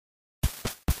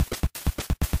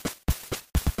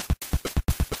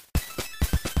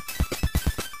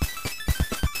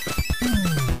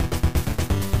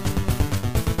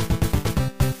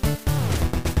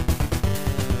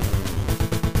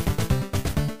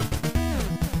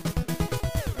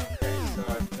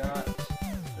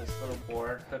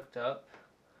hooked up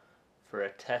for a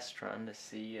test run to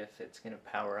see if it's going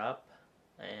to power up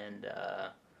and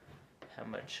how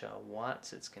much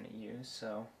watts it's going to use.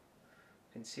 So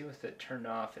you can see with it turned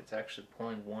off, it's actually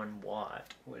pulling 1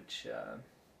 watt, which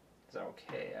is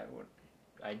okay.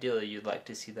 Ideally, you'd like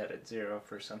to see that at 0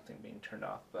 for something being turned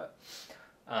off, but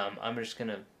I'm just going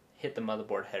to hit the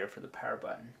motherboard header for the power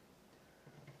button.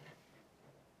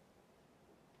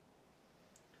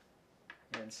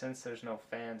 And since there's no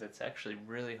fans, it's actually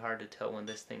really hard to tell when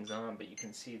this thing's on, but you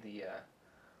can see the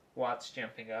watts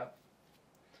jumping up.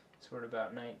 So we're at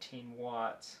about 19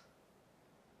 watts.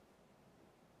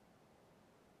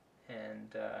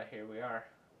 And here we are.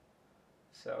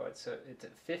 So it's at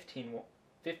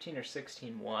 15 or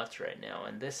 16 watts right now,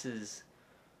 and this is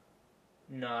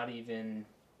not even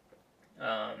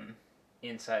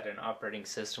inside an operating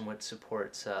system which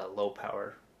supports low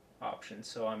power options.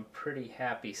 So I'm pretty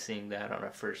happy seeing that on a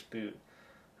first boot,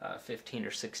 15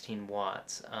 or 16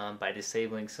 watts. By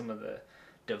disabling some of the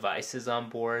devices on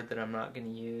board that I'm not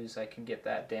going to use, I can get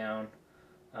that down.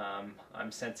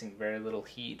 I'm sensing very little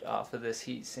heat off of this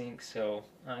heat sink, so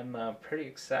I'm pretty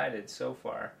excited so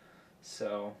far.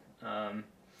 So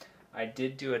I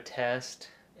did do a test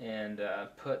and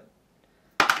put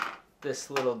this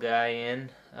little guy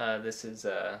in. This is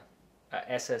a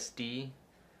SSD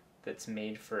that's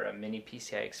made for a mini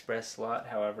PCI Express slot.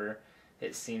 However,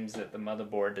 it seems that the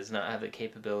motherboard does not have the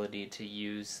capability to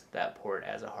use that port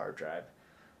as a hard drive,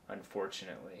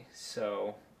 unfortunately.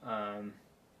 So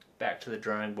back to the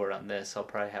drawing board on this. I'll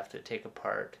probably have to take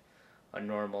apart a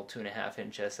normal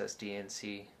 2.5-inch SSD and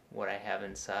see what I have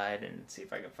inside and see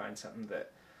if I can find something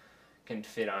that can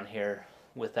fit on here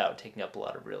without taking up a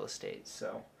lot of real estate.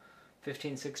 So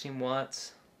 15-16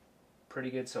 watts,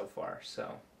 pretty good so far.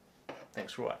 So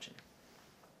thanks for watching.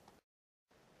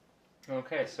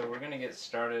 Okay, so we're going to get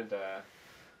started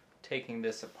taking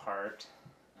this apart.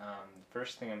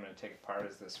 First thing I'm going to take apart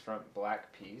is this front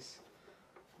black piece,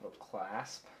 little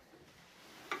clasp.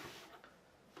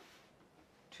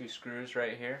 2 screws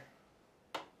right here.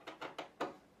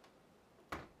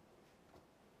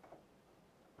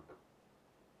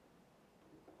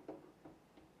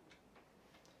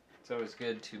 It's always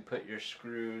good to put your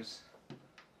screws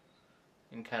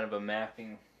in kind of a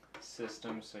mapping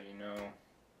system so you know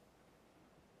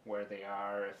where they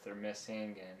are, if they're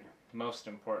missing, and most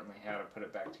importantly, how to put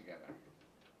it back together.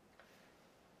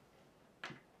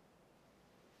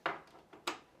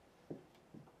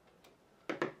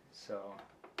 So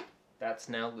that's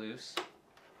now loose.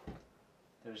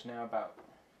 There's now about,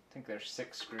 I think there's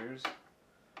 6 screws.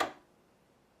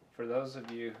 For those of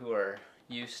you who are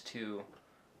used to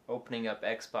opening up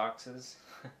Xboxes,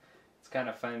 it's kind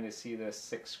of funny to see the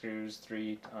 6 screws,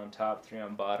 3 on top, 3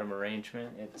 on bottom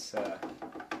arrangement.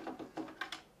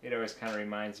 It always kind of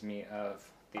reminds me of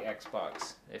the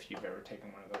Xbox, if you've ever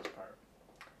taken one of those apart.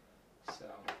 So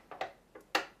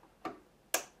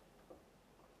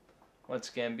once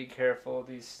again, be careful.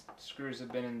 These screws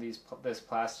have been in this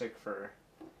plastic for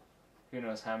who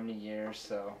knows how many years,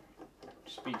 so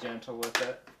just be gentle with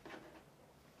it.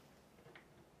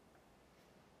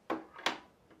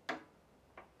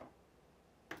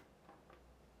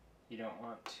 You don't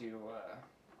want to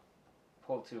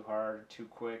pull too hard or too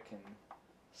quick and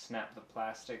snap the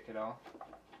plastic at all.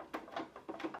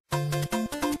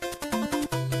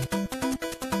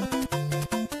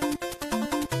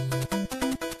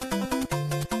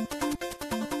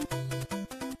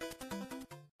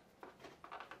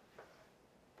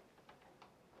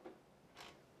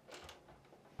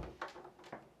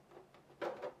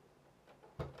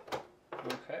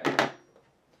 Okay,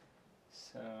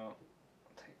 so I'll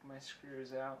take my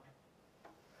screws out.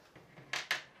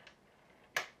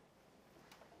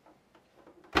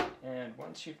 And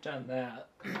once you've done that,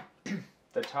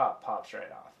 the top pops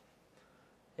right off.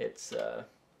 It's a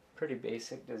pretty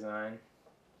basic design,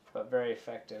 but very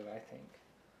effective, I think.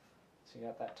 So you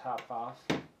got that top off,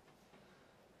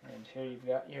 and here you've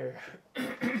got your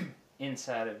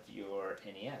inside of your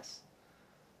NES.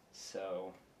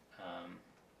 So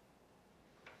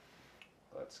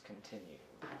let's continue.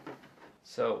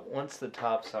 So once the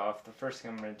top's off, the first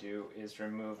thing I'm going to do is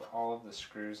remove all of the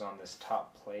screws on this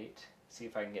top plate. See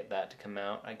if I can get that to come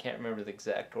out. I can't remember the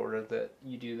exact order that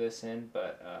you do this in,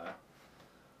 but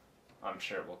I'm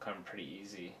sure it will come pretty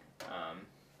easy.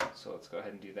 So let's go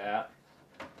ahead and do that.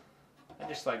 I'd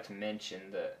just like to mention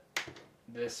that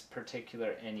this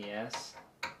particular NES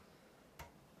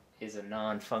is a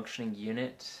non-functioning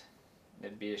unit.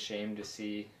 It'd be a shame to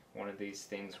see one of these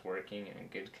things working and in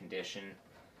good condition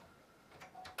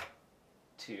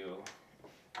to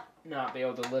not be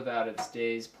able to live out its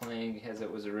days playing as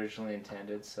it was originally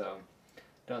intended. So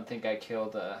Don't think I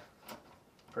killed a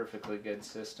perfectly good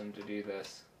system to do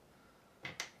this.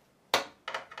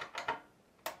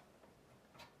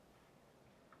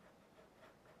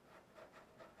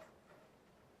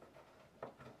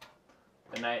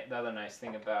 The other nice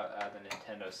thing about the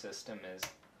Nintendo system is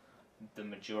the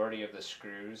majority of the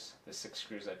screws, the 6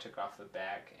 screws I took off the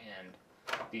back, and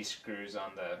these screws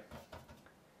on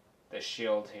the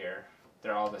shield here,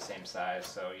 they're all the same size,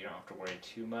 so you don't have to worry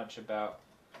too much about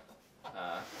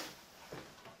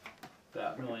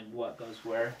knowing what goes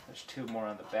where. There's 2 more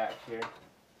on the back here.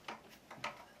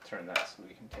 Turn that so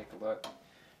we can take a look.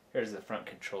 Here's the front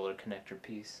controller connector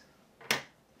piece we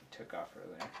took off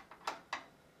earlier.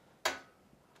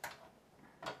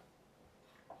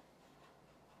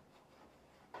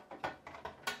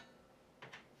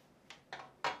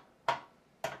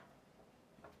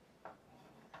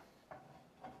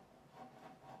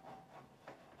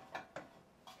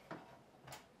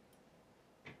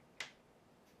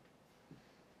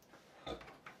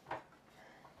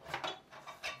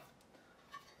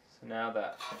 So now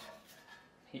that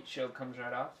heat shield comes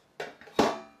right off,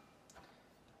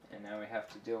 and now we have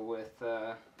to deal with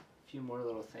a few more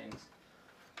little things.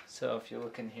 So if you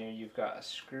look in here, you've got a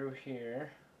screw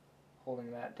here holding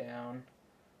that down,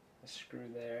 a screw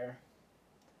there,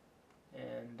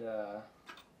 and a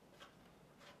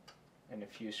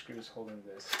few screws holding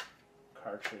this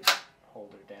cartridge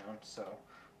holder down. So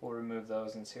we'll remove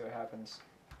those and see what happens.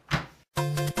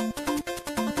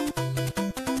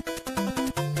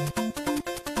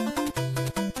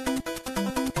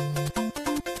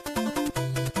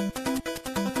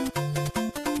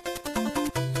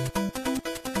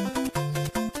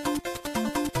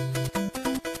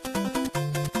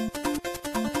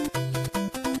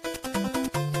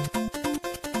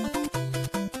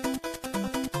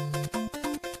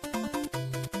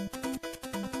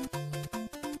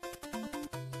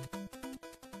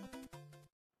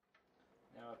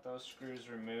 Those screws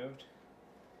removed,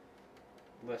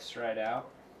 lifts right out.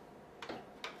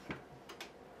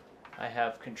 I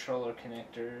have controller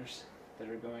connectors that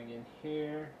are going in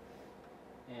here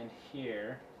and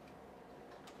here,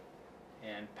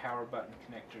 and power button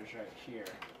connectors right here.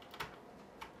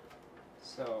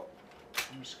 So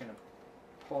I'm just going to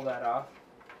pull that off.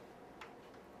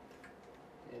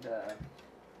 It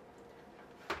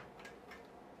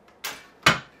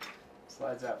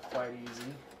slides out quite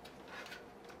easy.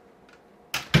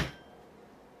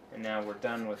 And now we're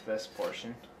done with this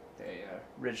portion, the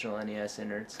original NES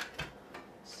innards.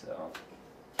 So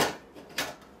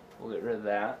we'll get rid of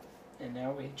that. And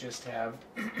now we just have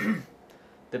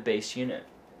the base unit.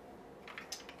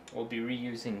 We'll be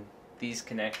reusing these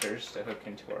connectors to hook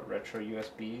into our retro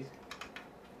USBs.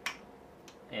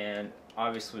 And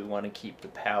obviously we want to keep the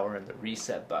power and the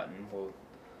reset button.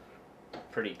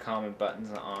 Pretty common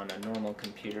buttons on a normal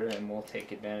computer, and we'll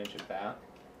take advantage of that.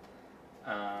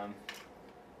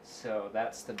 So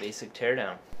that's the basic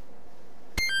teardown.